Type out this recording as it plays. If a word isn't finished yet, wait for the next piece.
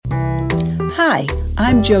Hi,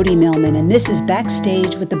 I'm Jody Millman, and this is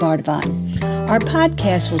Backstage with the Bardavon. Our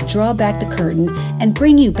podcast will draw back the curtain and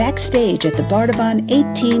bring you backstage at the Bardavon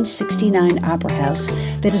 1869 Opera House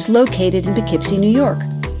that is located in Poughkeepsie, New York.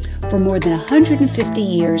 For more than 150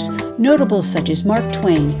 years, notables such as Mark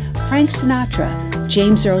Twain, Frank Sinatra,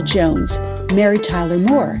 James Earl Jones, Mary Tyler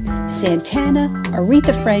Moore, Santana,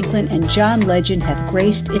 Aretha Franklin, and John Legend have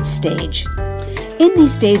graced its stage. In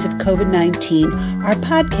these days of COVID-19, our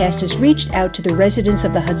podcast has reached out to the residents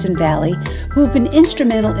of the Hudson Valley who have been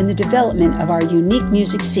instrumental in the development of our unique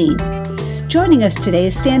music scene. Joining us today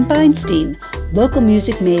is Stan Feinstein, local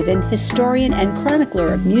music maven, historian, and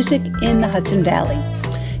chronicler of music in the Hudson Valley.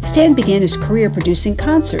 Stan began his career producing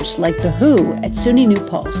concerts like The Who at SUNY New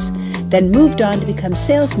Paltz, then moved on to become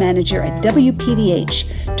sales manager at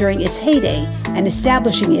WPDH during its heyday and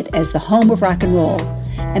establishing it as the home of rock and roll.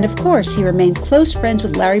 And of course, he remained close friends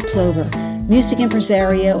with Larry Plover, music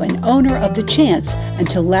impresario and owner of The Chance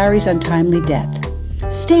until Larry's untimely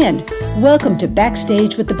death. Stan, welcome to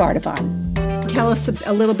Backstage with the Bardavon. Tell us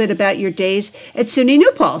a little bit about your days at SUNY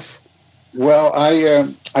New Paltz. Well,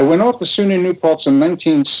 I went off to SUNY New Paltz in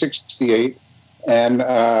 1968 and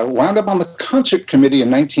wound up on the concert committee in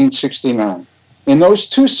 1969. In those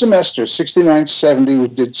 2 semesters, 69-70, we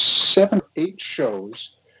did 7 or 8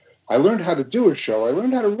 shows. I learned how to do a show. I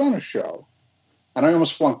learned how to run a show, and I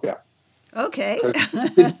almost flunked out. Okay. I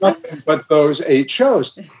did nothing but those 8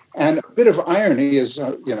 shows. And a bit of irony is,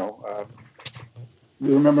 you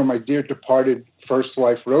remember my dear departed first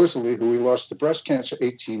wife, Rosalie, who we lost to breast cancer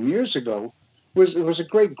 18 years ago, was a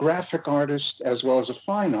great graphic artist as well as a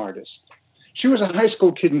fine artist. She was a high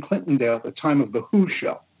school kid in Clintondale at the time of The Who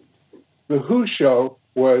show. The Who show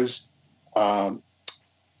was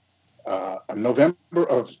November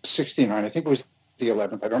of 69. I think it was the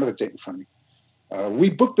 11th. I don't have the date in front of me. We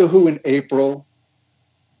booked The Who in April.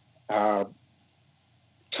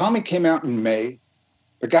 Tommy came out in May.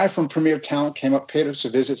 The guy from Premier Talent came up, paid us a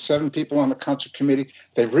visit, 7 people on the concert committee.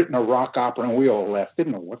 They've written a rock opera, and we all left.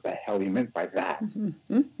 Didn't know what the hell he meant by that.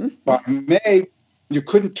 By May, you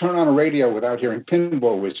couldn't turn on a radio without hearing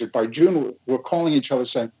Pinball Wizard. By June, we're calling each other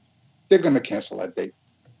saying, they're going to cancel that date.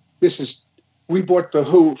 We bought The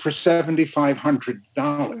Who for $7,500.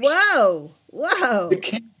 Whoa.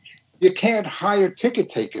 You can't hire ticket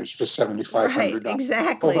takers for $7,500. Right,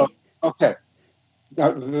 exactly. Okay.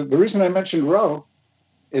 Now, the reason I mentioned Ro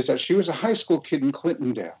is that she was a high school kid in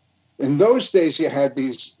Clintondale. In those days, you had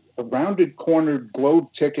these rounded, cornered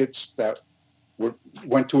globe tickets that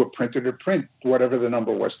went to a printer to print whatever the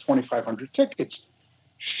number was, 2,500 tickets.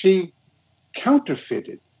 She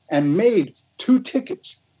counterfeited and made 2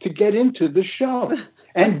 tickets to get into the show,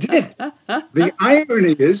 and did. The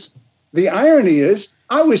irony is,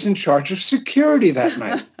 I was in charge of security that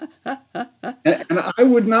night, and I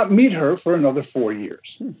would not meet her for another 4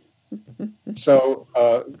 years. So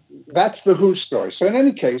that's the Who story. So in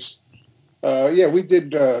any case, we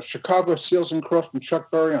did Chicago, Seals and Croft, and Chuck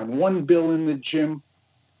Berry on 1 bill in the gym,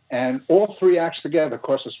 and all 3 acts together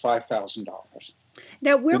cost us $5,000.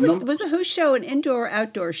 Now, was the Who show an indoor or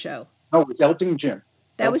outdoor show? No, it was Elting Gym.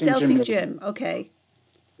 That was Elting Gym. Okay.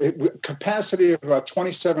 Capacity of about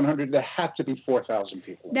 2,700. There had to be 4,000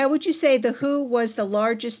 people. Now, would you say the Who was the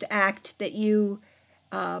largest act that you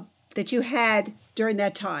had during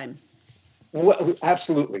that time? Well,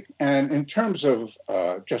 absolutely. And in terms of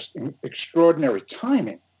just extraordinary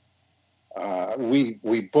timing,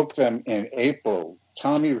 we booked them in April.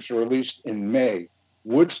 Tommy was released in May.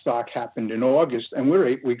 Woodstock happened in August, and we're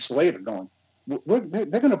 8 weeks later going, they're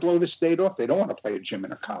going to blow this date off. They don't want to play a gym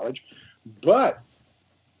in a college. But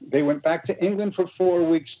they went back to England for 4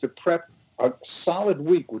 weeks to prep a solid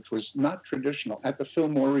week, which was not traditional, at the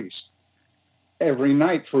Fillmore East. Every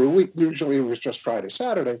night for a week, usually it was just Friday,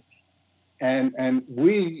 Saturday. And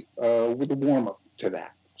we were the warm-up to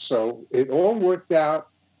that. So it all worked out.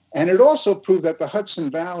 And it also proved that the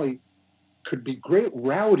Hudson Valley could be great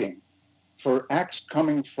routing for acts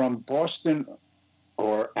coming from Boston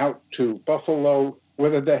or out to Buffalo,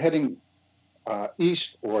 whether they're heading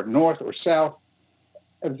east or north or south.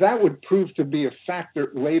 That would prove to be a factor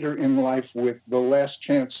later in life with the Last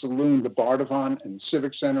Chance Saloon, the Bardavon and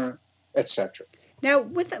Civic Center, etc. Now,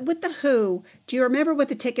 with the Who, do you remember what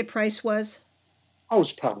the ticket price was? Oh, it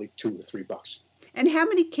was probably $2 or $3. And how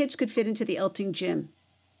many kids could fit into the Elting Gym?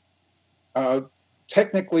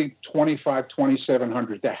 Technically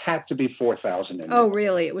 2,700. There had to be 4,000 in there. Oh,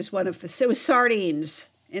 really? It was sardines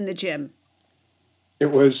in the gym.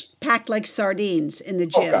 It was packed like sardines in the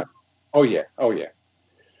gym. Oh yeah.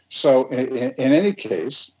 So in any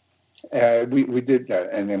case, we did that,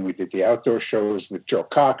 and then we did the outdoor shows with Joe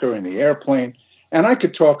Cocker and the Airplane, And I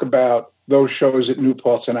could talk about those shows at New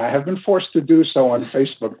Paltz, and I have been forced to do so on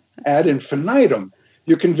Facebook ad infinitum.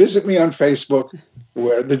 You can visit me on Facebook,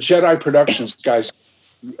 where the Jedi Productions guys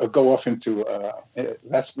go off into,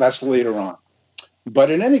 that's later on.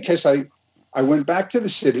 But in any case, I went back to the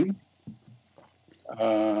city,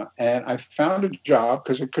 and I found a job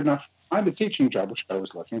because I could not find a teaching job, which I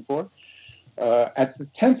was looking for, at the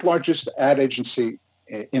 10th largest ad agency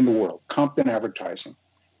in the world, Compton Advertising.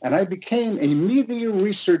 And I became a media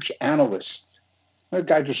research analyst. That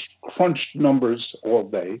guy just crunched numbers all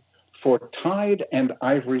day for Tide and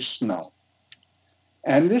Ivory Snow.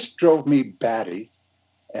 And this drove me batty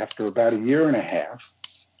after about a year and a half.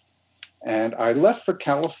 And I left for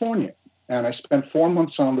California. And I spent 4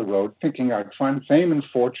 months on the road thinking I'd find fame and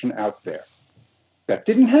fortune out there. That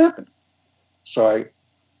didn't happen. So I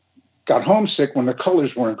got homesick when the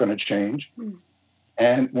colors weren't going to change.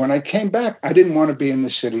 And when I came back, I didn't want to be in the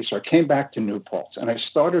city. So I came back to New Paltz and I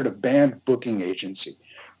started a band booking agency,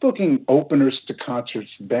 booking openers to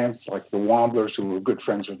concerts, bands like the Womblers, who were good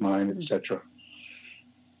friends of mine, etc.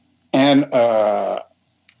 And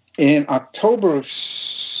in October of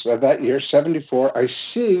that year, 74, I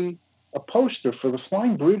see a poster for the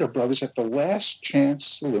Flying Burrito Brothers at the Last Chance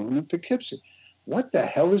Saloon in Poughkeepsie. What the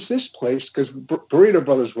hell is this place? Because the Burrito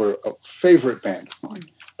Brothers were a favorite band of mine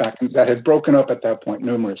that had broken up at that point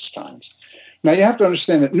numerous times. Now, you have to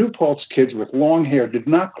understand that New Paltz kids with long hair did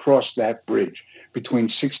not cross that bridge between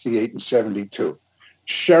 68 and 72.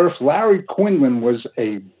 Sheriff Larry Quinlan was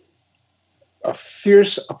a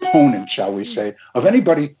fierce opponent, shall we say, of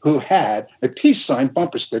anybody who had a peace sign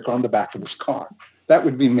bumper sticker on the back of his car. That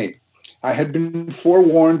would be me. I had been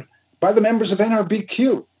forewarned by the members of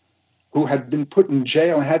NRBQ who had been put in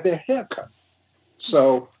jail and had their hair cut.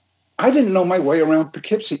 So I didn't know my way around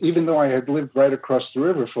Poughkeepsie, even though I had lived right across the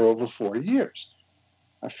river for over 4 years.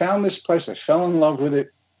 I found this place. I fell in love with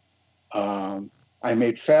it. I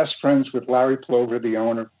made fast friends with Larry Plover, the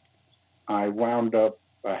owner. I wound up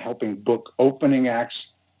helping book opening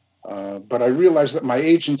acts. But I realized that my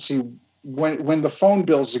agency, when the phone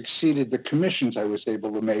bills exceeded the commissions I was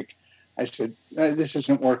able to make, I said, this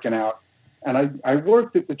isn't working out. And I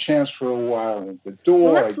worked at the Chance for a while at the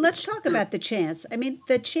door. Well, let's talk about the Chance. I mean,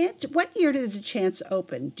 the Chance. What year did the Chance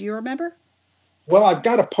open? Do you remember? Well, I've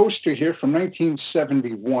got a poster here from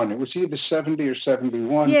 1971. It was either 70 or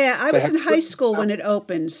 71. Yeah, I was in high school when it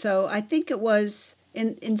opened, so I think it was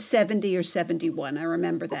in 70 or 71. I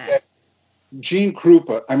remember that. Okay. Gene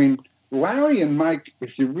Krupa. I mean, Larry and Mike,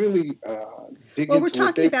 if you really dig into it. Well, we're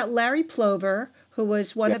talking about Larry Plover, who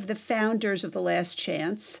was one of the founders of the Last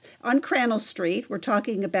Chance on Crannell Street. We're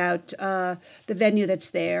talking about the venue that's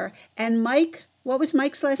there. And Mike, what was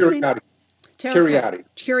Mike's last name?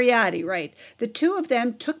 Curiati, right. The two of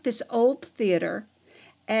them took this old theater,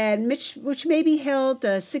 and which maybe held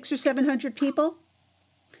 600 or 700 people.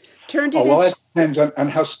 Turned it that depends on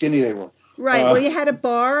how skinny they were. Right. Well, you had a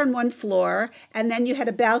bar on one floor, and then you had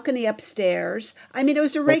a balcony upstairs. I mean, it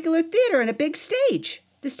was a regular theater and a big stage.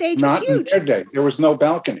 The stage was huge. Not in their day. There was no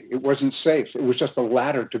balcony. It wasn't safe. It was just a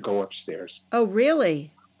ladder to go upstairs. Oh,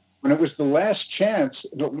 really? When it was the Last Chance,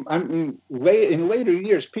 I mean, in later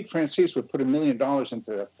years, Pete Francis would put $1 million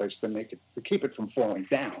into that place to keep it from falling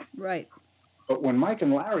down. Right. But when Mike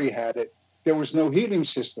and Larry had it, there was no heating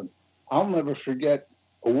system. I'll never forget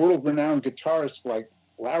a world-renowned guitarist like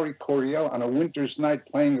Larry Coryell on a winter's night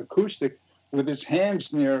playing acoustic with his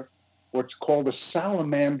hands near what's called a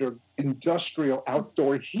salamander industrial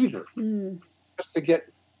outdoor heater. Just to get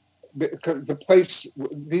the place,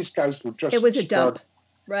 these guys were just... It was a dump.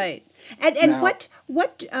 Right. And now,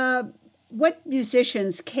 what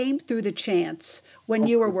musicians came through the Chance when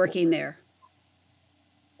you were working there?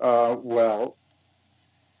 Well,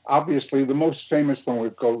 obviously the most famous one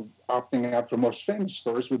would go opting out for most famous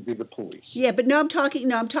stories would be the Police. Yeah, but I'm talking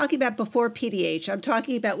about before PDH. I'm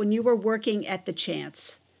talking about when you were working at the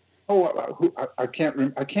Chance. Oh, I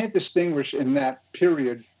can't distinguish in that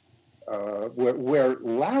period where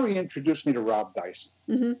Larry introduced me to Rob Dyson.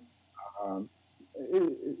 Mm-hmm.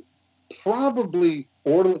 Probably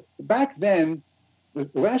back then, the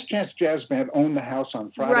Last Chance Jazz Band owned the house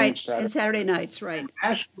on Friday and Saturday. And Saturday nights, right.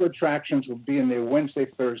 National attractions would be in there Wednesday,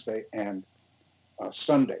 Thursday, and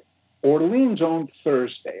Sunday. Orleans owned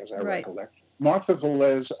Thursday, as I recollect. Martha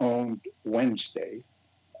Velez owned Wednesday.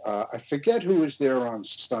 I forget who was there on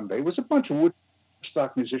Sunday. It was a bunch of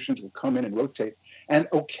Woodstock musicians would come in and rotate. And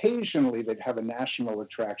occasionally they'd have a national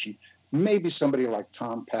attraction. Maybe somebody like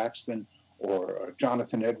Tom Paxton or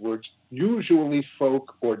Jonathan Edwards, usually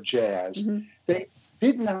folk or jazz. Mm-hmm. They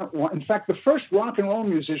did not want, in fact, the first rock and roll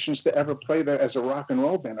musicians to ever play there as a rock and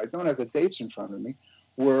roll band, I don't have the dates in front of me,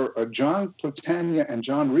 were John Platania and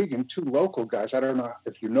John Regan, two local guys. I don't know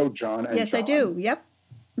if you know John and Yes, John. I do. Yep.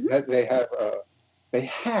 That they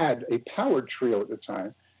had a power trio at the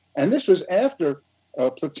time. And this was after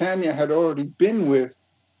Platania had already been with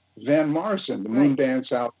Van Morrison, the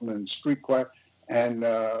Moondance album and Street Choir. And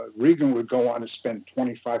Regan would go on to spend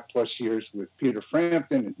 25 plus years with Peter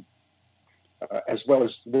Frampton, and, as well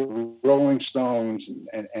as the Rolling Stones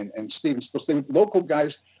and Stephen Stills. They were local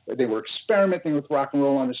guys. They were experimenting with rock and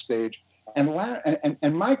roll on the stage. And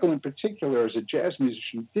Michael, in particular, as a jazz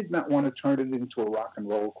musician, did not want to turn it into a rock and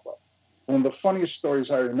roll club. One of the funniest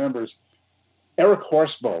stories I remember is Eric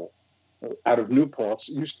Horsbowl, out of New Paltz,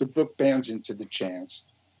 used to book bands into the Chance.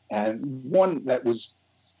 And one that was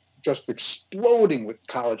just exploding with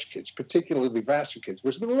college kids, particularly Vassar kids,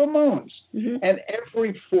 was the Ramones. Mm-hmm. And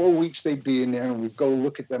every 4 weeks they'd be in there, and we'd go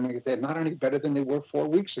look at them, and they're not any better than they were 4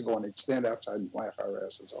 weeks ago, and they'd stand outside and laugh our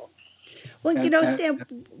asses off. Well, Stan,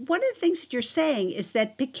 one of the things that you're saying is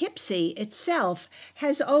that Poughkeepsie itself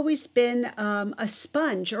has always been a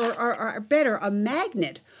sponge, or better, a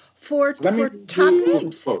magnet for top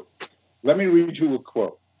names. Let me read you a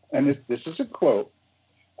quote. And this is a quote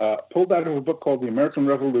pulled out of a book called The American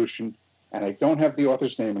Revolution, and I don't have the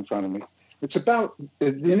author's name in front of me. It's about,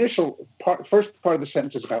 the initial first part of the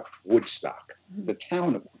sentence is about Woodstock, the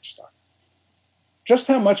town of Woodstock. Just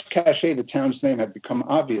how much cachet the town's name had become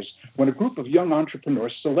obvious when a group of young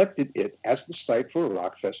entrepreneurs selected it as the site for a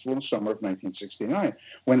rock festival in the summer of 1969.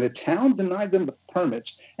 When the town denied them the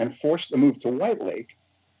permits and forced the move to White Lake,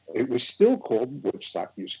 it was still called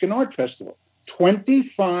Woodstock Music and Art Festival.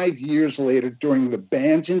 25 years later, during the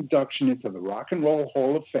band's induction into the Rock and Roll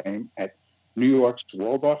Hall of Fame at New York's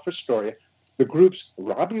Waldorf Astoria, the group's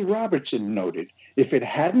Robbie Robertson noted, if it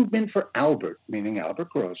hadn't been for Albert, meaning Albert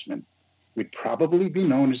Grossman, we'd probably be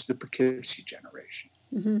known as the Poughkeepsie generation.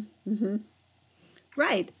 Mm-hmm, mm-hmm.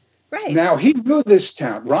 Right. Now, he knew this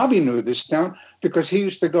town. Robbie knew this town because he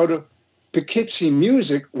used to go to Poughkeepsie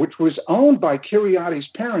Music, which was owned by Kiriati's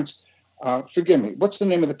parents. Forgive me, what's the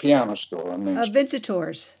name of the piano store on Main Street?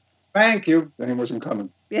 Vincitors. Thank you. The name wasn't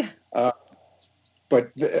coming. Yeah.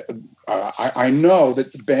 But I know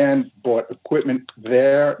that the band bought equipment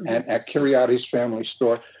there and at Kiriati's family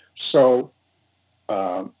store. So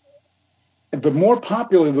the more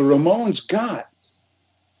popular the Ramones got,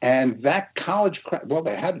 and that college crowd, well,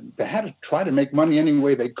 they had to try to make money any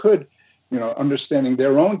way they could, understanding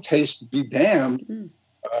their own taste be damned.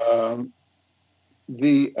 Mm.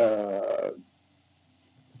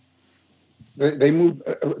 They moved.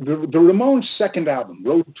 The Ramones' second album,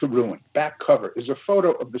 Road to Ruin, back cover is a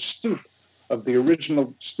photo of the stoop, of the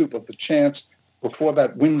original stoop of the Chance before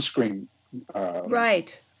that windscreen.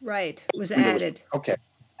 Right, was added. Okay,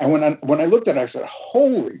 and when I looked at it, I said,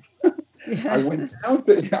 "Holy!" Yeah. I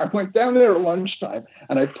went down there at lunchtime,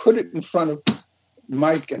 and I put it in front of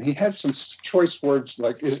Mike, and he had some choice words,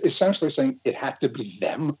 like essentially saying it had to be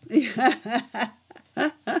them.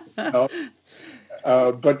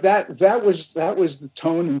 But that was the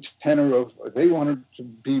tone and tenor of, they wanted to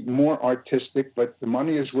be more artistic, but the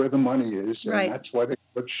money is where the money is, and that's why they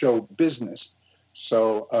would show business.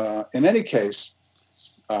 So in any case,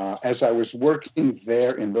 as I was working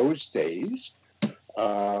there in those days,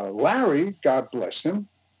 Larry, God bless him,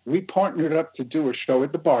 we partnered up to do a show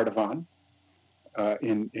at the Bardavon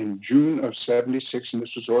in June of '76, and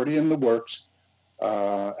this was already in the works.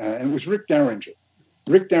 And it was Rick Derringer.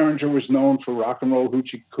 Rick Derringer was known for Rock and Roll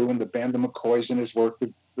Hoochie Coo and the Band of McCoys, and his work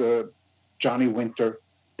with Johnny Winter.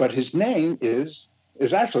 But his name is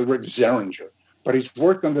actually Rick Zeringer. But he's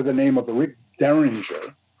worked under the name of the Rick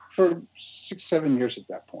Derringer for 6-7 years at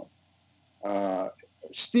that point.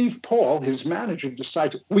 Steve Paul, his manager,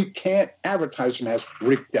 decides we can't advertise him as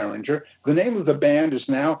Rick Derringer. The name of the band is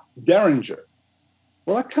now Derringer.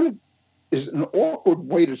 Well, that kind of is an awkward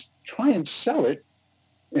way to try and sell it.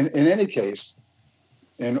 In any case,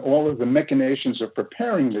 in all of the machinations of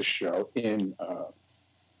preparing this show in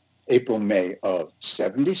April, May of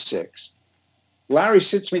 '76, Larry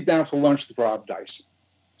sits me down for lunch with Rob Dyson.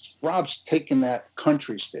 Rob's taking that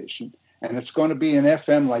country station, and it's going to be an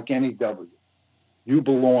FM like NEW. You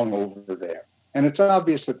belong over there. And it's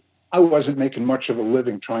obvious that I wasn't making much of a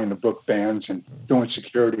living trying to book bands and doing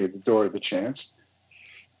security at the door of the Chance.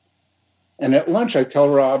 And at lunch, I tell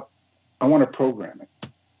Rob, I want to program it.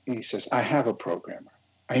 And he says, I have a programmer.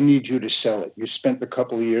 I need you to sell it. You spent a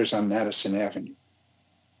couple of years on Madison Avenue.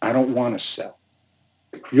 I don't want to sell.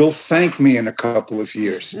 You'll thank me in a couple of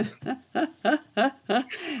years.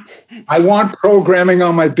 I want programming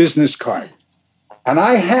on my business card. And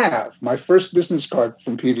I have my first business card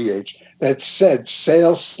from PDH that said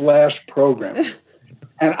sales/program.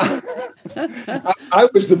 And I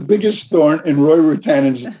was the biggest thorn in Roy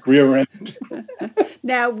Rutanen's rear end.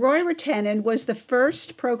 Now, Roy Rutanen was the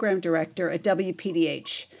first program director at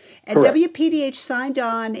WPDH. And Correct. WPDH signed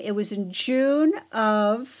on, it was in June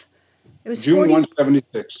of, it was June 40,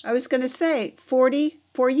 176. I was going to say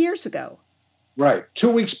 44 years ago. Right.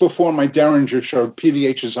 2 weeks before my Derringer show,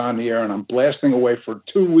 PDH is on the air, and I'm blasting away for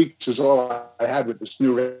 2 weeks is all I had with this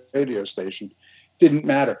new radio station. Didn't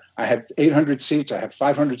matter. I had 800 seats. I had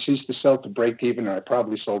 500 seats to sell to break even, and I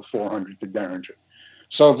probably sold 400 to Derringer.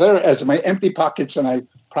 So there, as my empty pockets, and I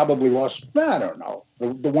probably lost, I don't know,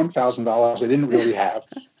 the $1,000 I didn't really have.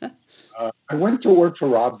 I went to work for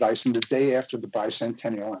Rob Dyson the day after the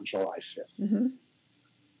bicentennial on July 5th. Mm-hmm.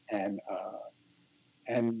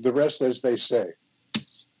 And the rest, as they say.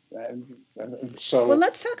 And so, well,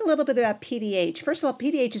 let's talk a little bit about PDH. First of all,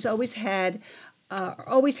 PDH has always had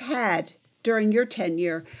during your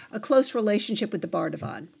tenure a close relationship with the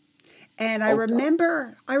Bardavon. And I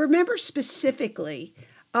remember specifically,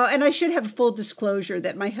 and I should have a full disclosure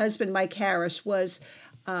that my husband, Mike Harris, was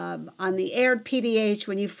on the air at PDH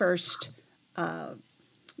when you first,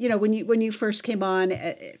 when you first came on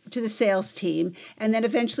to the sales team, and then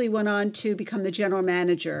eventually went on to become the general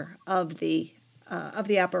manager of the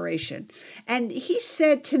operation. And he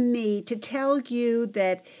said to me to tell you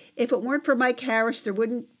that if it weren't for Mike Harris, there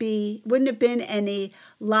wouldn't have been any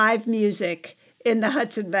live music in the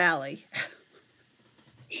Hudson Valley.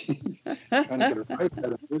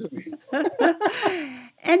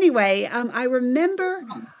 Anyway, I remember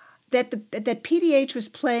that PDH was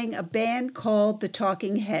playing a band called the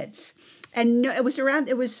Talking Heads, and it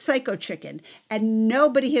was Psycho Chicken, and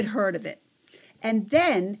nobody had heard of it. And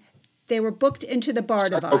then they were booked into the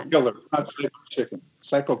Bardavon. Psycho Killer, not Psycho Chicken.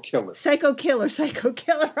 Psycho Killer. Psycho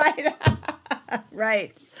Killer, right?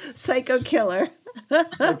 Right. Psycho Killer.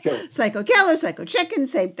 Psycho Killer, Psycho Chicken,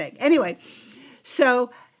 same thing. Anyway,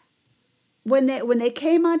 so when they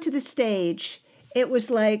came onto the stage, it was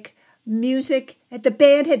like music. The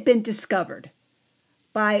band had been discovered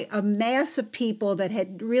by a mass of people that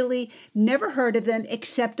had really never heard of them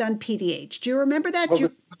except on PDH. Do you remember that? Well,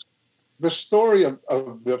 the story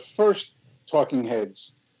of the first Talking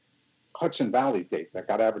Heads Hudson Valley date that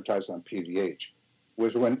got advertised on PDH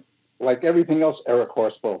was when, like everything else Eric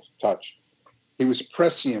Horsfall touched, he was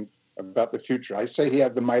prescient about the future. I say he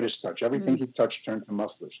had the Midas touch. Everything he touched turned to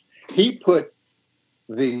mufflers. He put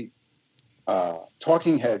the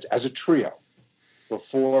Talking Heads as a trio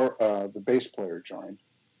before the bass player joined,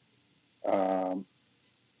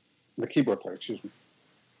 the keyboard player, excuse me,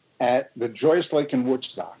 at the Joyous Lake in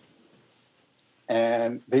Woodstock.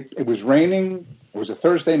 And it was raining. It was a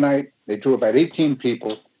Thursday night. They drew about 18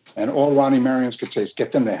 people. And all Ronnie Marions could say is,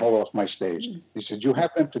 get them the hell off my stage. He said, you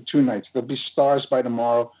have them for 2 nights. They'll be stars by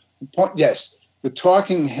tomorrow. Yes, the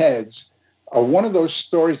Talking Heads are one of those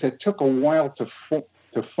stories that took a while to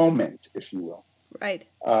foment, if you will. Right.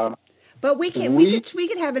 But we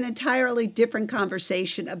could have an entirely different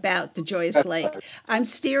conversation about the Joyous Lake. I'm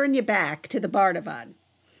steering you back to the Bardavon.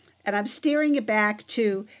 And I'm steering you back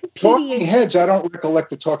to PDH. Talking Heads. I don't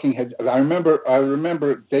recollect the Talking Heads. I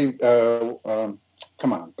remember Dave. Come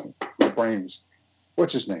on, my brains.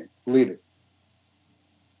 What's his name? Leader.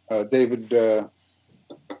 David.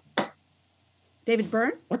 David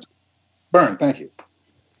Byrne. What's Byrne? Thank you.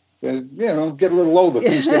 Get a little older.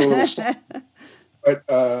 Things get a little. But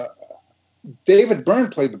David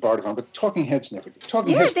Byrne played the Bardavon, but Talking Heads never did.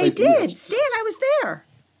 Heads they did. Stan, I was there.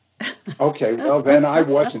 Okay, well, then I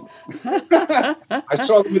wasn't. I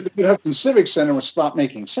saw them at the Mid-Hudson Civic Center and stopped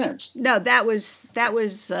making sense. No, that was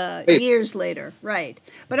years later, right?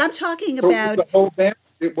 But I'm talking about the whole band.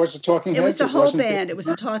 It was a Talking Heads. It was the whole band. It was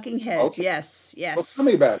the Talking Heads. Okay. Yes. Well, tell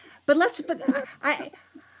me about it. But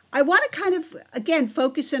I want to kind of again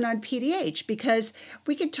focus in on PDH because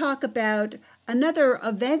we could talk about another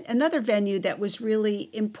venue that was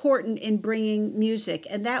really important in bringing music,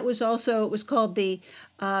 and that was also, it was called it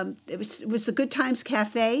was the Good Times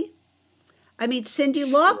Cafe. I mean, Cyndi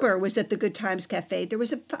Lauper was at the Good Times Cafe. There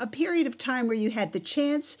was a period of time where you had the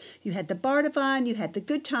Chance, you had the Bardavon, you had the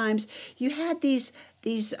Good Times, you had these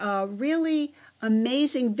really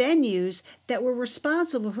amazing venues that were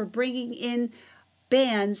responsible for bringing in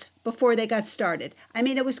bands before they got started. I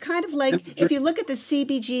mean, it was kind of like, if you look at the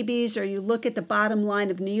CBGBs or you look at the bottom line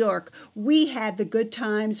of New York, we had the Good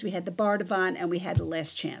Times, we had the Bardavon, and we had the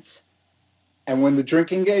Last Chance. And when the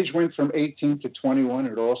drinking age went from 18 to 21,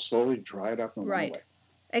 it all slowly dried up and went away.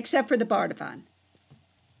 Except for the Bardavon.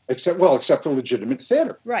 Except for legitimate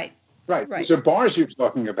theater. Right. These are bars you're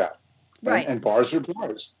talking about. Right. And bars are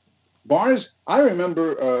bars. Bars, I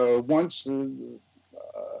remember once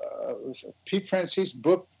Pete Francis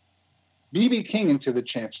booked B.B. King into the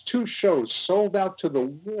Chance. 2 shows sold out to the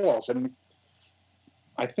walls. And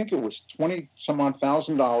I think it was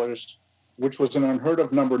 $20,000, which was an unheard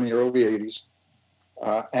of number in the early 80s.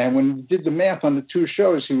 And when he did the math on the 2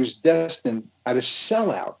 shows, he was destined at a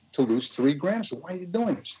sellout to lose $3,000. So why are you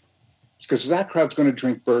doing this? It's because that crowd's going to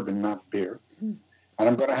drink bourbon, not beer. And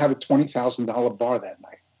I'm going to have a $20,000 bar that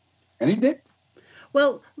night. And he did.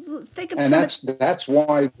 Well, think of and that's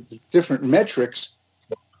why the different metrics.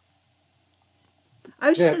 I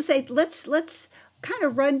was just going to say, let's kind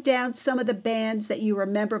of run down some of the bands that you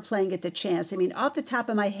remember playing at the Chance. I mean, off the top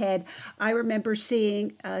of my head, I remember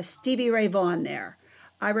seeing Stevie Ray Vaughan there.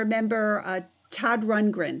 I remember Todd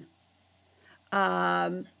Rundgren.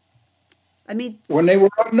 I mean, when they were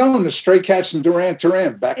unknown, the Stray Cats and Duran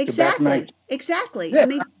Duran, back-to-back nights. Exactly. Yeah, I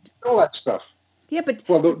mean, all that stuff. Yeah, but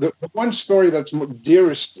well, the one story that's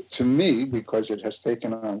dearest to me, because it has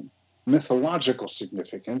taken on mythological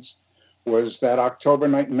significance, was that October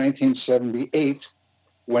night in 1978,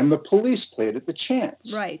 when the Police played at the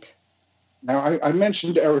Chance. Right. Now, I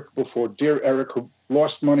mentioned Eric before, dear Eric, who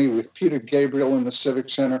lost money with Peter Gabriel in the Civic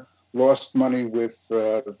Center, lost money with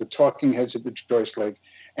the Talking Heads at the Joyce Lake,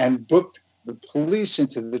 and booked the Police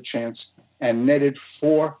into the Chance and netted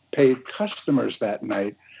 4 paid customers that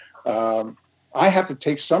night. I have to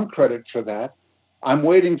take some credit for that. I'm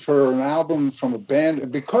waiting for an album from a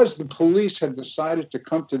band. Because the Police had decided to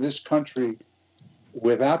come to this country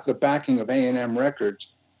without the backing of A&M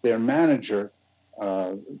Records, their manager,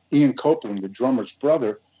 Ian Copeland, the drummer's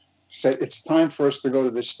brother, said, it's time for us to go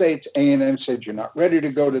to the States. A&M said, you're not ready to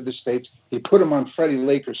go to the States. He put them on Freddie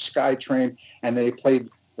Laker's Skytrain, and they played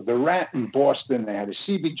the Rat in Boston. They had a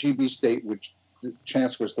CBGB state, which the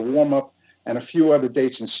Chance was the warm-up, and a few other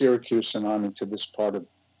dates in Syracuse and on into this part of the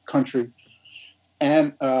country.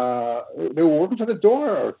 And they were working for the door,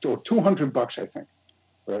 or $200, I think,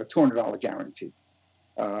 or a $200 guarantee.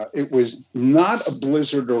 It was not a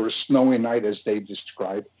blizzard or a snowy night as they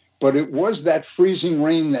described, but it was that freezing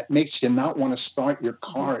rain that makes you not want to start your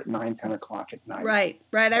car at 9, 10 o'clock at night.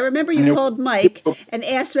 Right. I remember you called Mike and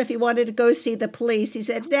asked him if he wanted to go see the Police. He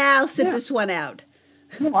said, I'll sit this one out.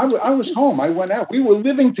 No, I was home. I went out. We were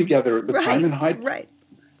living together at the time in Hyde. Right.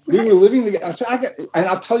 We were living together. And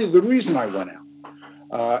I'll tell you the reason I went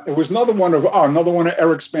out. It was another one of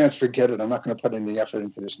Eric's bands. Forget it. I'm not going to put any effort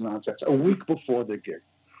into this nonsense. A week before the gig,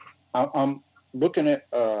 I'm looking at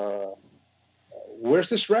where's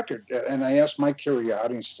this record? And I asked Mike Curiati,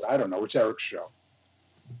 and he says, I don't know. It's Eric's show.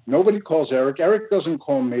 Nobody calls Eric. Eric doesn't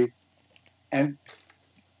call me. And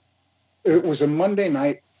it was a Monday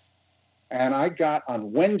night. And I got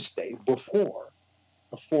on Wednesday before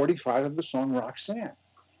a 45 of the song Roxanne.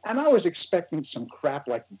 And I was expecting some crap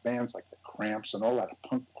like bands like the Cramps and all that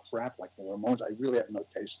punk crap like the Ramones. I really have no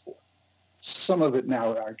taste for. Some of it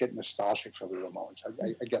now, I get nostalgic for the Ramones.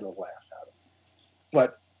 I get a laugh out of it.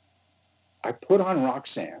 But I put on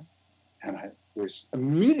Roxanne, and I was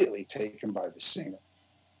immediately taken by the singer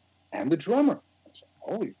and the drummer. I said,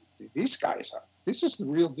 holy, these guys this is the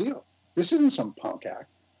real deal. This isn't some punk act.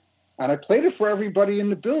 And I played it for everybody in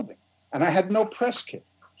the building. And I had no press kit.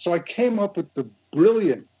 So I came up with the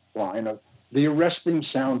brilliant line of the arresting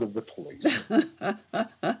sound of the Police.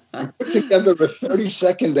 I put together a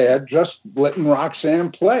 30-second ad just letting Roxanne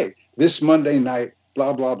play. This Monday night,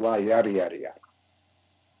 blah, blah, blah, yada, yada, yada.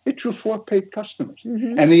 It drew 4 paid customers.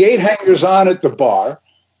 Mm-hmm. And the 8 hangers-on at the bar,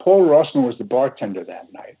 Paul Rossman was the bartender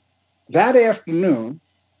that night. That afternoon,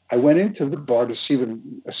 I went into the bar to see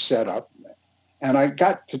the setup. And I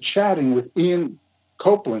got to chatting with Ian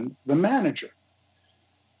Copeland, the manager.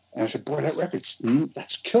 And I said, boy, that record's,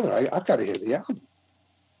 that's killer. I've got to hear the album.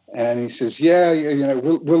 And he says, yeah,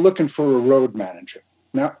 we're looking for a road manager.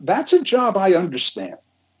 Now, that's a job I understand.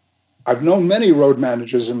 I've known many road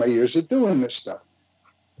managers in my years of doing this stuff.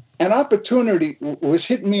 An opportunity was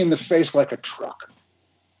hitting me in the face like a truck.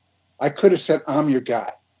 I could have said, I'm your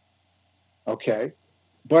guy. Okay?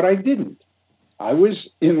 But I didn't. I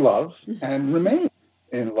was in love and remained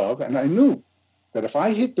in love, and I knew that if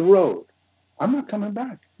I hit the road, I'm not coming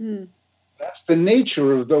back. That's the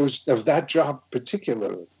nature of that job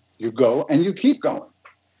particularly. You go and you keep going,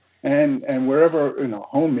 and wherever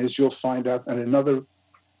home is, you'll find out in another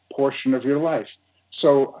portion of your life.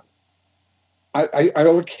 So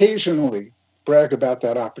I'll occasionally brag about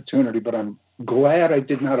that opportunity, but I'm glad I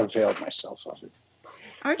did not avail myself of it.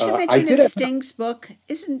 Aren't you mentioning in Sting's book?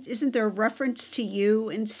 Isn't there a reference to you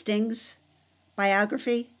in Sting's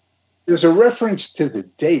biography? There's a reference to the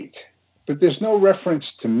date, but there's no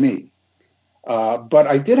reference to me. But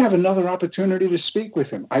I did have another opportunity to speak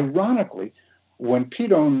with him. Ironically, when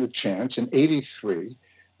Pete owned the Chance in '83,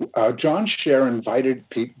 John Scher invited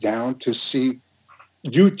Pete down to see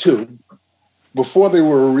U2 before they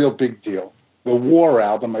were a real big deal. The War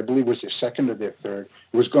album, I believe, was their second or their third.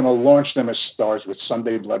 It was going to launch them as stars with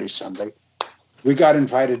Sunday Bloody Sunday. We got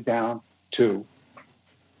invited down to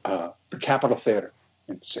the Capitol Theater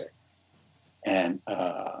in Passaic. And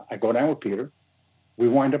I go down with Peter. We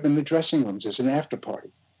wind up in the dressing rooms as an after party.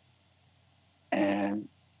 And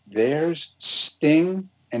there's Sting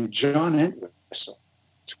and John Entwistle,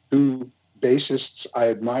 two bassists I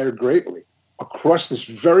admire greatly, across this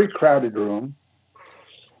very crowded room.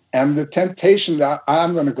 And the temptation that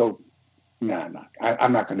I'm going to go, no,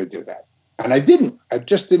 I'm not going to do that. And I didn't. I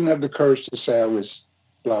just didn't have the courage to say I was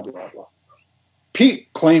blah, blah, blah.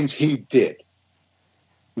 Pete claims he did.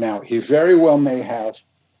 Now, he very well may have,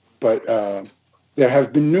 but there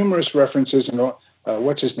have been numerous references. And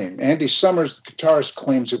what's his name? Andy Summers, the guitarist,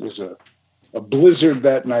 claims it was a blizzard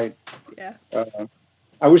that night. Yeah.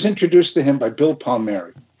 I was introduced to him by Bill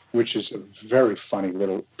Palmieri, which is a very funny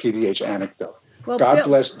little PDH anecdote. Well, God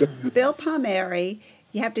bless Bill. Bill Palmieri,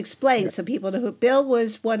 you have to explain so people know who. Bill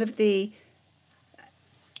was one of the...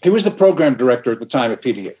 He was the program director at the time at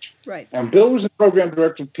PDH. Right. And Bill was the program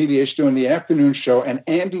director at PDH doing the afternoon show, and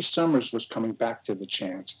Andy Summers was coming back to the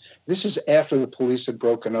Chance. This is after the Police had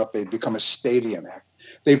broken up. They'd become a stadium act.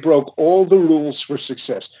 They broke all the rules for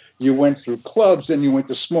success. You went through clubs, then you went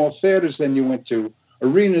to small theaters, then you went to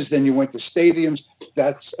arenas, then you went to stadiums.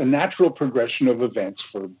 That's a natural progression of events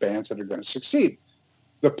for bands that are going to succeed.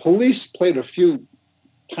 The Police played a few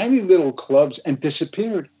tiny little clubs and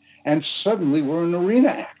disappeared, and suddenly we're an arena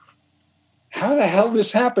act. How the hell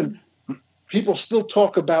this happened? People still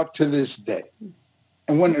talk about to this day.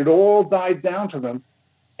 And when it all died down to them,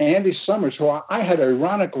 Andy Summers, who I had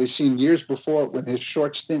ironically seen years before with his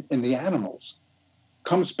short stint in the Animals,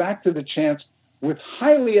 comes back to the Chance with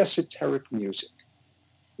highly esoteric music.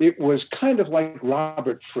 It was kind of like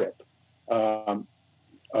Robert Fripp of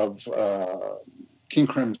King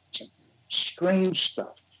Crimson. Strange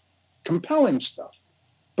stuff, compelling stuff,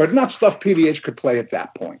 but not stuff PDH could play at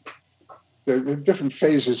that point. There are different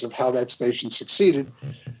phases of how that station succeeded.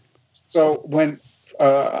 So when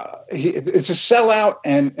it's a sellout,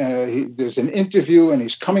 and there's an interview, and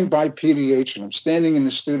he's coming by PDH, and I'm standing in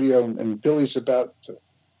the studio, and Billy's about to,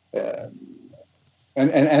 and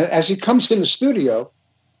as he comes in the studio,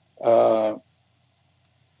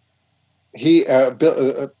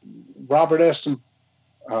 Robert asked him,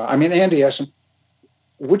 Andy asked him,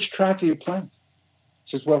 which track are you playing? He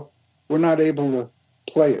says, well, we're not able to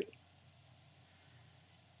play it.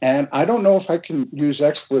 And I don't know if I can use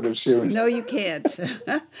expletives here. No, you can't.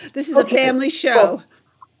 This is a family show.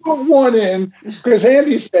 Well, put one in, because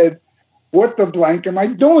Andy said, what the blank am I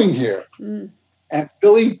doing here? Mm. And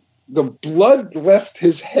Billy, the blood left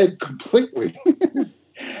his head completely.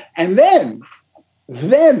 And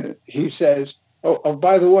then he says, oh,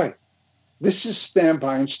 by the way, this is Stan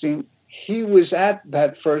Beinstein. He was at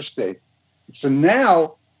that first date. So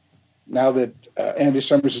now that Andy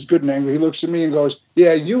Summers is good and angry, he looks at me and goes,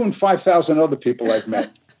 yeah, you and 5,000 other people I've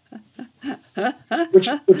met. which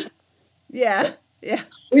yeah.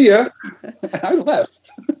 Yeah, I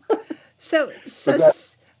left. So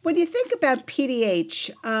when you think about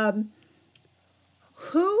PDH,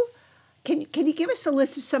 who can you give us a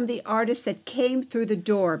list of some of the artists that came through the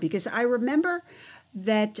door? Because I remember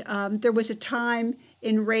that there was a time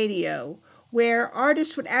in radio where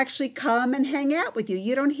artists would actually come and hang out with you.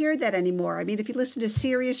 You don't hear that anymore. I mean, if you listen to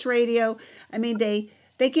Sirius Radio, they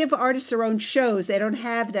give artists their own shows. They don't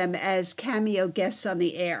have them as cameo guests on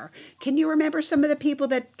the air. Can you remember some of the people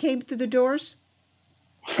that came through the doors?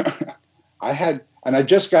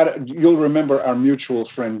 You'll remember our mutual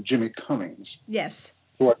friend, Jimmy Cummings. Yes.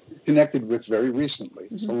 Who I connected with very recently.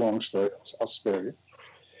 It's a long story. I'll spare you.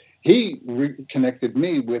 He reconnected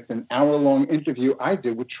me with an hour-long interview I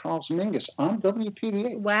did with Charles Mingus on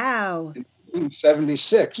WPDA. Wow. In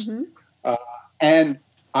 1976. Mm-hmm. And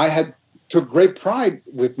I took great pride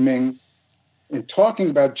with Ming in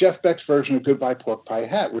talking about Jeff Beck's version of Goodbye Pork Pie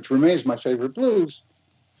Hat, which remains my favorite blues.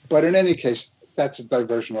 But in any case, that's a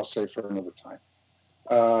diversion I'll save for another time.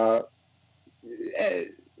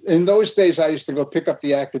 In those days, I used to go pick up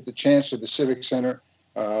the act at the Chance or the Civic Center.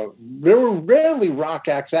 There were rarely rock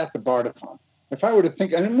acts at the Bardavon. If I were to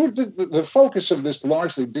think, and the focus of this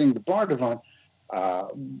largely being the Bardavon,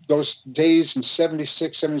 those days in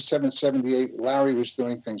 76, 77, 78, Larry was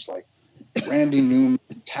doing things like Randy Newman,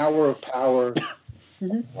 Tower of Power,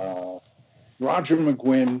 Roger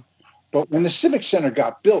McGuinn. But when the Civic Center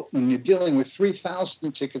got built, when you're dealing with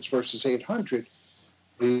 3,000 tickets versus 800,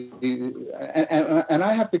 and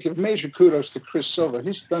I have to give major kudos to Chris Silver.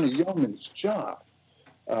 He's done a yeoman's job.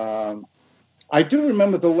 I do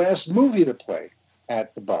remember the last movie to play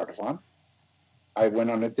at the Bardavon. I went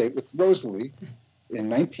on a date with Rosalie in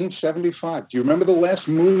 1975. Do you remember the last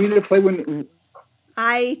movie to play when?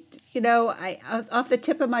 I off the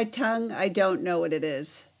tip of my tongue, I don't know what it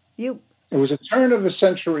is. You. It was a turn of the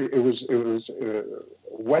century. It was a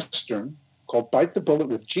Western called Bite the Bullet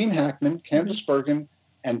with Gene Hackman, Candice Bergen,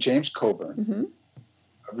 and James Coburn,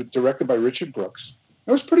 directed by Richard Brooks.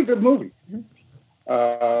 It was a pretty good movie.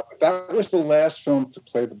 That was the last film to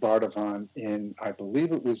play the Bardavon in, I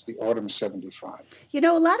believe it was the autumn of 75.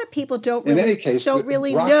 A lot of people don't really, in any case, don't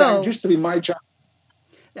really Rock know. It used to be my job.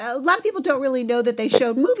 A lot of people don't really know that they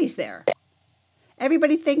showed movies there.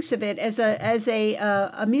 Everybody thinks of it as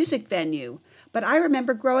a music venue. But I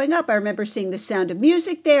remember growing up, I remember seeing The Sound of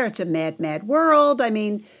Music there. It's a mad, mad world. I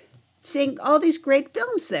mean, seeing all these great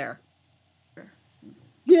films there.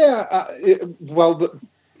 Yeah,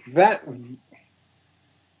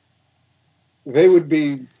 they would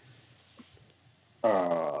be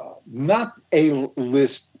not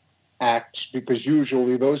A-list acts, because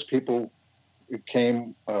usually those people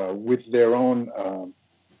came with their own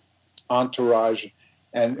entourage,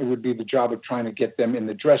 and it would be the job of trying to get them in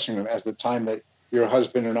the dressing room, as the time that your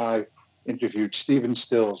husband and I interviewed Stephen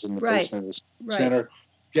Stills in the basement of the center.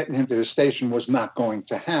 Getting him to the station was not going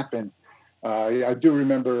to happen. I do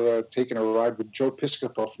remember taking a ride with Joe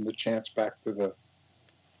Piscopo from the Chance back to the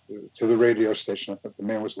radio station. I thought the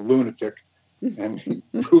man was a lunatic, and he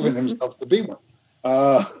proven himself to be one.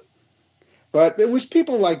 But it was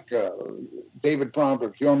people like David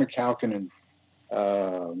Bromberg, Jorma Kaukonen,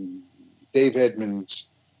 Dave Edmonds,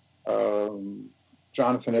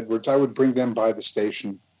 Jonathan Edwards. I would bring them by the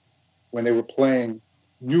station when they were playing,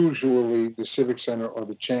 usually the Civic Center or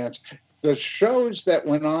the Chance. The shows that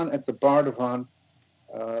went on at the Bardavon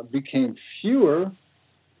became fewer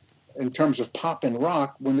in terms of pop and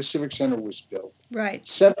rock when the Civic Center was built. Right.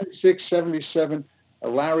 76, 77,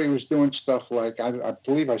 Larry was doing stuff like, I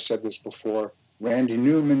believe I said this before, Randy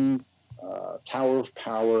Newman, Tower of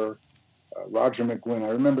Power, Roger McGuinn.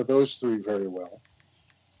 I remember those three very well.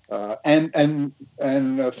 And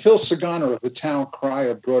Phil Sagana of the Town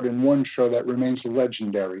Crier brought in one show that remains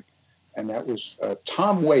legendary, and that was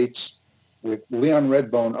Tom Waits with Leon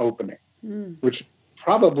Redbone opening, which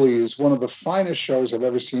probably is one of the finest shows I've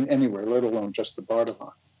ever seen anywhere, let alone just the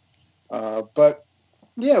Bardavon. But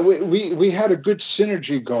yeah, we had a good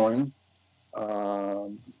synergy going.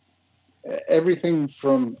 Everything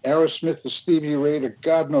from Aerosmith to Stevie Ray to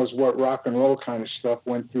God knows what rock and roll kind of stuff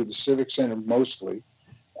went through the Civic Center mostly.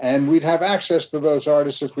 And we'd have access to those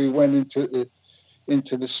artists if we went into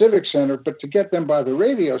the Civic Center, but to get them by the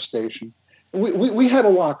radio station, we had a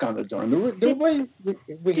lock on the door. We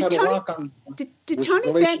had a lock on. Did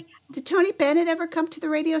Tony Bennett ever come to the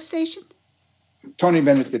radio station? Tony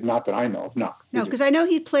Bennett did not, that I know of. No, because I know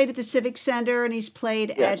he played at the Civic Center and he's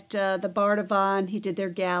played at the Bardavon. He did their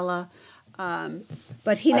gala,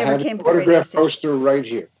 but he never came to the radio station. I have an autograph poster right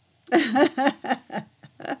here.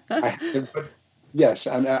 Yes,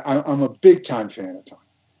 and I'm a big time fan of Tony,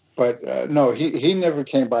 but no, he never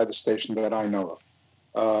came by the station that I know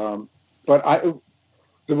of. But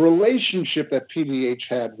the relationship that PDH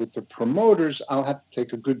had with the promoters, I'll have to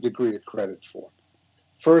take a good degree of credit for.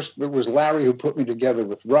 First, it was Larry who put me together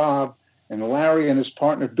with Rob, and Larry and his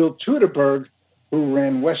partner, Bill Tuderberg, who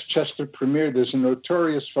ran Westchester Premiere. There's a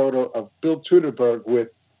notorious photo of Bill Tuderberg with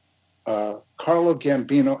Carlo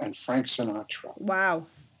Gambino and Frank Sinatra. Wow.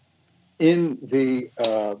 In the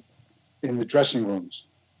dressing rooms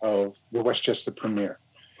of the Westchester Premiere.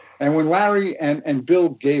 And when Larry and Bill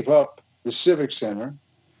gave up the Civic Center,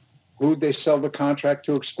 who'd they sell the contract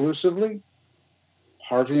to exclusively?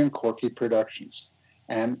 Harvey and Corky Productions.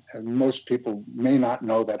 And most people may not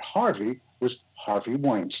know that Harvey was Harvey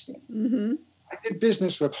Weinstein. Mm-hmm. I did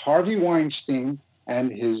business with Harvey Weinstein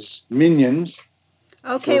and his minions.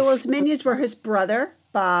 Okay, well, his minions were his brother,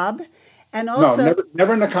 Bob, and also... No,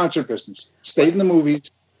 never in the concert business. Stayed in the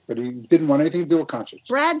movies, but he didn't want anything to do with concerts.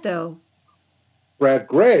 Brad, though. Brad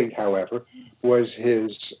Gray, however, was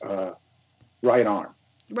his right arm.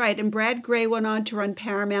 Right, and Brad Gray went on to run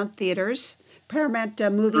Paramount Theaters, Paramount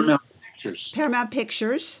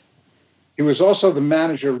Pictures. He was also the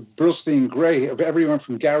manager of Brillstein Gray, of everyone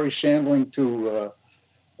from Gary Shandling to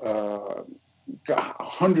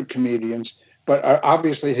 100 comedians. But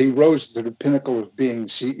obviously, he rose to the pinnacle of being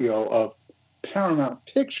CEO of Paramount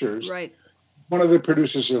Pictures, right? One of the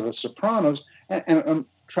producers of The Sopranos, and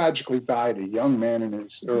tragically died a young man in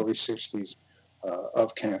his early 60s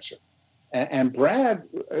of cancer. And Brad,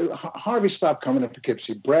 Harvey stopped coming to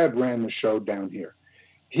Poughkeepsie. Brad ran the show down here.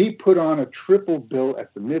 He put on a triple bill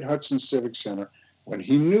at the Mid-Hudson Civic Center When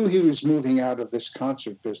he knew he was moving out of this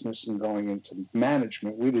concert business and going into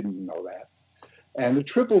management, we didn't know that. And the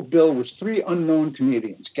triple bill was 3 unknown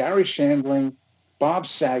comedians, Gary Shandling, Bob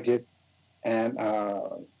Saget, and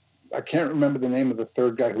I can't remember the name of the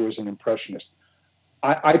third guy who was an impressionist.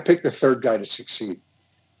 I picked the third guy to succeed.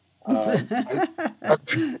 I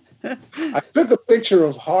took a picture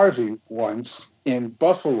of Harvey once in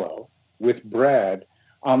Buffalo with Brad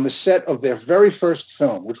on the set of their very first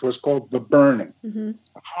film, which was called The Burning,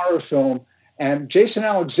 a horror film. And Jason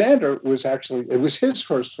Alexander it was his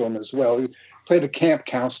first film as well. He played a camp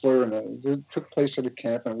counselor, and it took place at a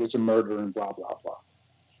camp, and it was a murder and blah, blah, blah.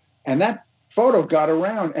 And that photo got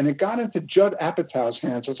around, and it got into Judd Apatow's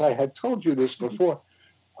hands, as I had told you this before.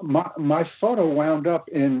 My photo wound up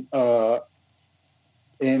in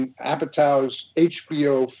Apatow's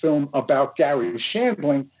HBO film about Gary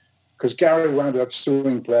Shandling, because Gary wound up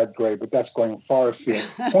suing Brad Gray, but that's going far afield.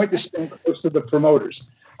 Point is staying close to the promoters.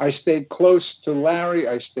 I stayed close to Larry.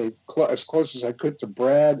 I stayed as close as I could to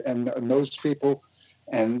Brad and those people,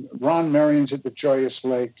 and Ron Merriams at the Joyous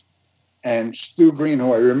Lake, and Stu Green,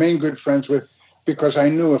 who I remain good friends with, because I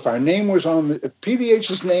knew if if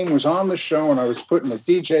PDH's name was on the show and I was putting a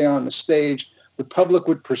DJ on the stage, the public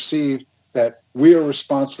would perceive that we are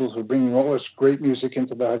responsible for bringing all this great music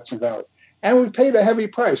into the Hudson Valley. And we paid a heavy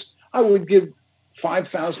price. I would give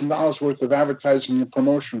 $5,000 worth of advertising and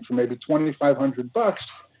promotion for maybe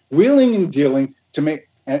 $2,500, wheeling and dealing to make,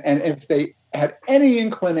 and if they had any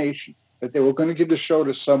inclination that they were going to give the show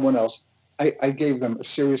to someone else, I gave them a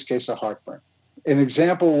serious case of heartburn. An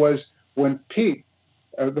example was when Pete,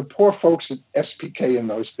 the poor folks at SPK in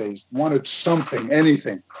those days wanted something,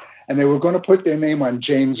 anything, and they were going to put their name on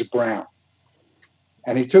James Brown.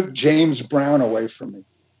 And he took James Brown away from me.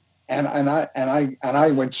 And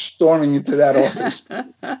I went storming into that office.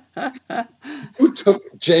 Who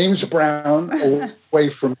took James Brown away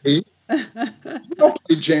from me? You don't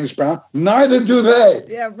play James Brown. Neither do they.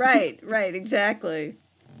 Yeah, right, exactly.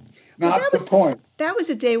 Not the point. That was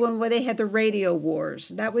a day where they had the radio wars.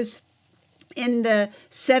 That was in the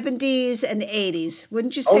 70s and 80s,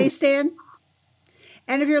 wouldn't you say, Stan?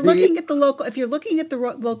 And if you're looking at the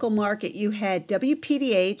local market, you had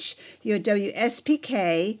WPDH, you had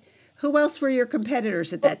WSPK. Who else were your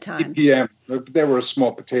competitors at that time? EPM. They were a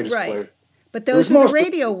small potatoes player. But those were the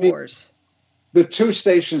radio wars. The 2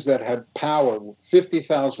 stations that had power,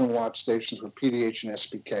 50,000 watt stations, were PDH and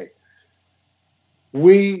SPK.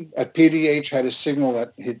 We at PDH had a signal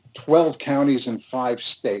that hit 12 counties in 5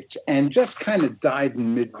 states and just kind of died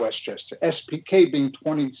in Mid-Westchester. SPK being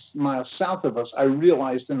 20 miles south of us, I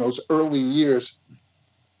realized in those early years,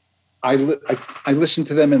 I listened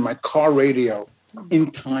to them in my car radio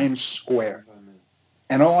in Times Square.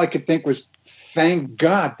 And all I could think was, thank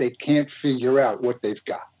God they can't figure out what they've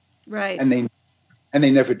got. Right. And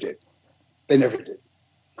they never did. They never did.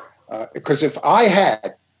 Because if I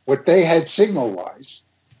had what they had signal-wise,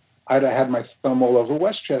 I'd have had my thumb all over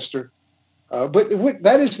Westchester. But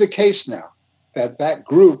that is the case now, that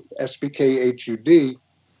group, SPK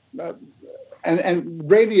HUD,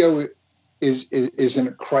 and radio is in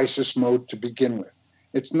a crisis mode to begin with.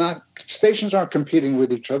 It's not, stations aren't competing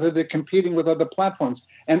with each other, they're competing with other platforms.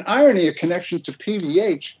 And irony, a connection to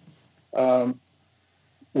PDH,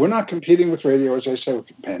 we're not competing with radio, as I said,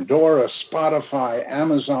 Pandora, Spotify,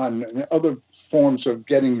 Amazon, and other forms of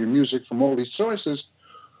getting your music from all these sources.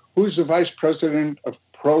 Who's the vice president of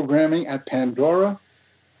programming at Pandora?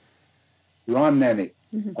 Ron Nenny,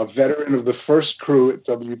 a veteran of the first crew at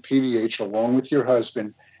WPDH, along with your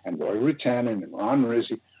husband, and Roy Rutanen and Ron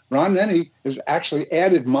Rizzi. Ron Nenny has actually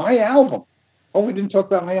added my album. Oh, we didn't talk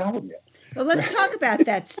about my album yet. Well, let's talk about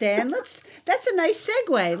that, Stan. That's a nice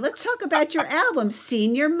segue. Let's talk about your album,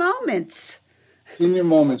 Senior Moments. Senior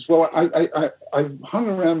Moments. Well, I've hung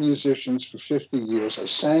around musicians for 50 years. I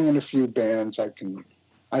sang in a few bands. I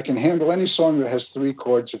can handle any song that has 3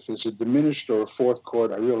 chords. If it's a diminished or a 4th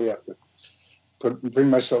chord, I really have to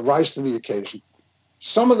rise to the occasion.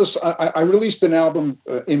 Some of this, I released an album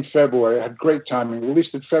in February. I had great timing.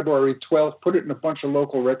 Released it February 12th, put it in a bunch of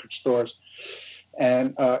local record stores.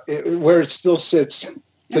 And where it still sits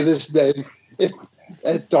to this day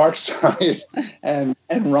at Dark Side and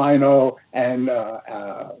Rhino and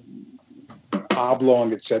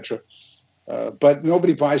Oblong, etc. But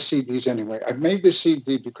nobody buys CDs anyway. I made this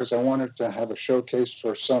CD because I wanted to have a showcase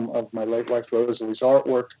for some of my late wife Rosalie's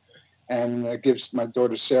artwork, and gives my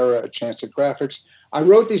daughter Sarah a chance at graphics. I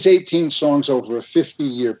wrote these 18 songs over a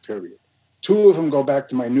 50-year period. 2 of them go back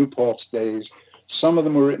to my New Paltz days. Some of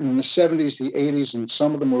them were written in the 70s, the 80s, and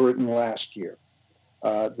some of them were written last year.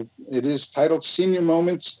 It is titled Senior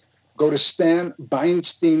Moments. go to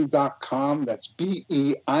stanbeinstein.com. That's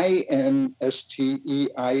Beinstein,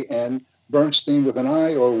 Bernstein with an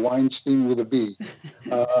I or Weinstein with a B.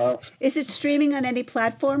 Is it streaming on any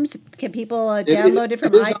platforms? Can people download it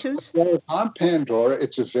from iTunes? On Pandora.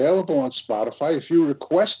 It's available on Spotify. If you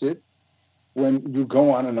request it when you go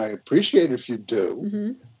on, and I appreciate it if you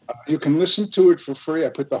do, you can listen to it for free. I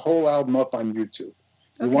put the whole album up on YouTube.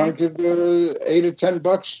 You want to give $8 or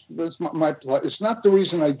 $10? That's it's not the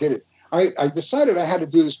reason I did it. I decided I had to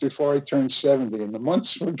do this before I turned 70, and the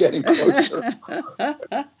months were getting closer.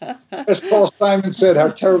 As Paul Simon said, how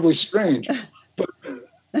terribly strange. But,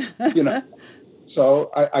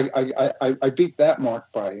 so I beat that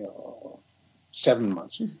mark by 7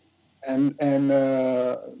 months. And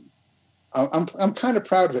I'm kind of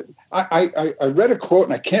proud of it. I read a quote,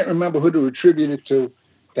 and I can't remember who to attribute it to,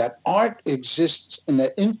 that art exists in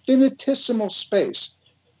the infinitesimal space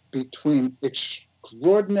between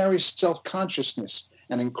extraordinary self-consciousness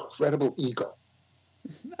and incredible ego.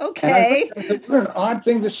 Okay. And what an odd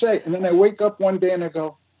thing to say. And then I wake up one day and I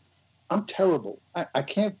go, I'm terrible. I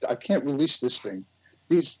can't release this thing.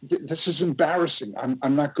 This is embarrassing.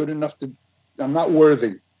 I'm not good enough I'm not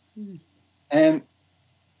worthy. And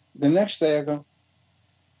the next day I go,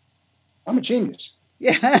 I'm a genius.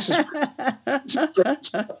 Yeah. This is great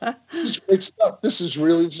stuff. This is great stuff. This is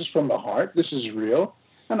from the heart. This is real.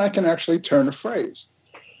 And I can actually turn a phrase.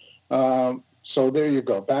 So there you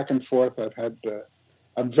go. Back and forth.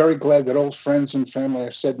 I'm very glad that old friends and family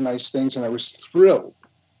have said nice things. And I was thrilled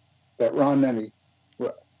that Ron Nenny,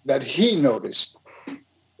 that he noticed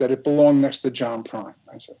that it belonged next to John Prine.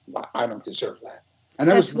 I said, well, I don't deserve that. And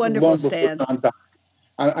that was wonderful, Stan. John died.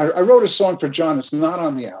 I wrote a song for John. It's not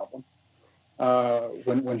on the album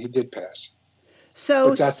when he did pass. So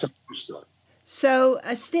but that's a story. So,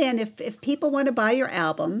 Stan, if people want to buy your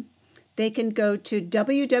album, they can go to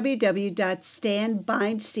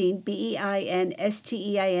www.stanbeinstein,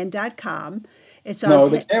 BEINSTEIN.com.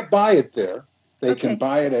 They can't buy it there. They can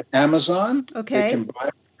buy it at Amazon. Okay. They can buy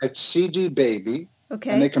it at CD Baby.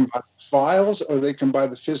 Okay. And they can buy files, or they can buy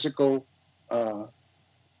the physical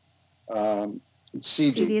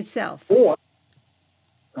CD itself. Or,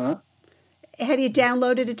 have you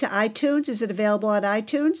downloaded it to iTunes? Is it available on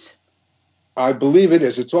iTunes? I believe it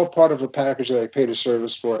is. It's all part of a package that I paid a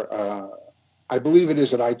service for. I believe it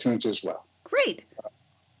is at iTunes as well. Great.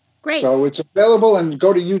 So it's available, and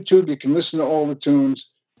go to YouTube. You can listen to all the tunes.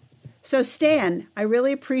 So, Stan, I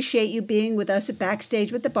really appreciate you being with us at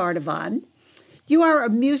Backstage with the Bardavon. You are a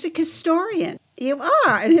music historian. You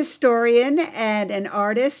are an historian and an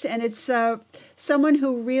artist, and it's someone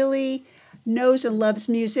who really knows and loves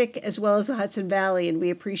music as well as the Hudson Valley, and we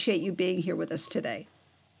appreciate you being here with us today.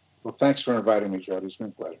 Well, thanks for inviting me, Jody. It's been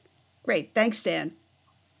a pleasure. Great. Thanks, Stan.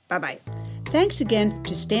 Bye-bye. Thanks again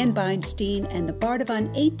to Stan Beinstein and the Bardavon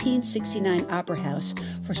 1869 Opera House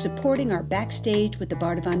for supporting our Backstage with the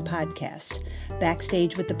Bardavon podcast.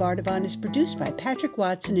 Backstage with the Bardavon is produced by Patrick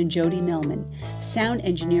Watson and Jody Melman. Sound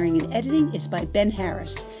engineering and editing is by Ben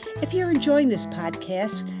Harris. If you're enjoying this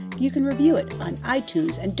podcast, you can review it on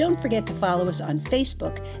iTunes, and don't forget to follow us on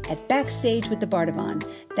Facebook at Backstage with the Bardavon.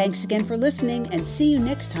 Thanks again for listening, and see you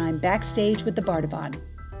next time Backstage with the Bardavon.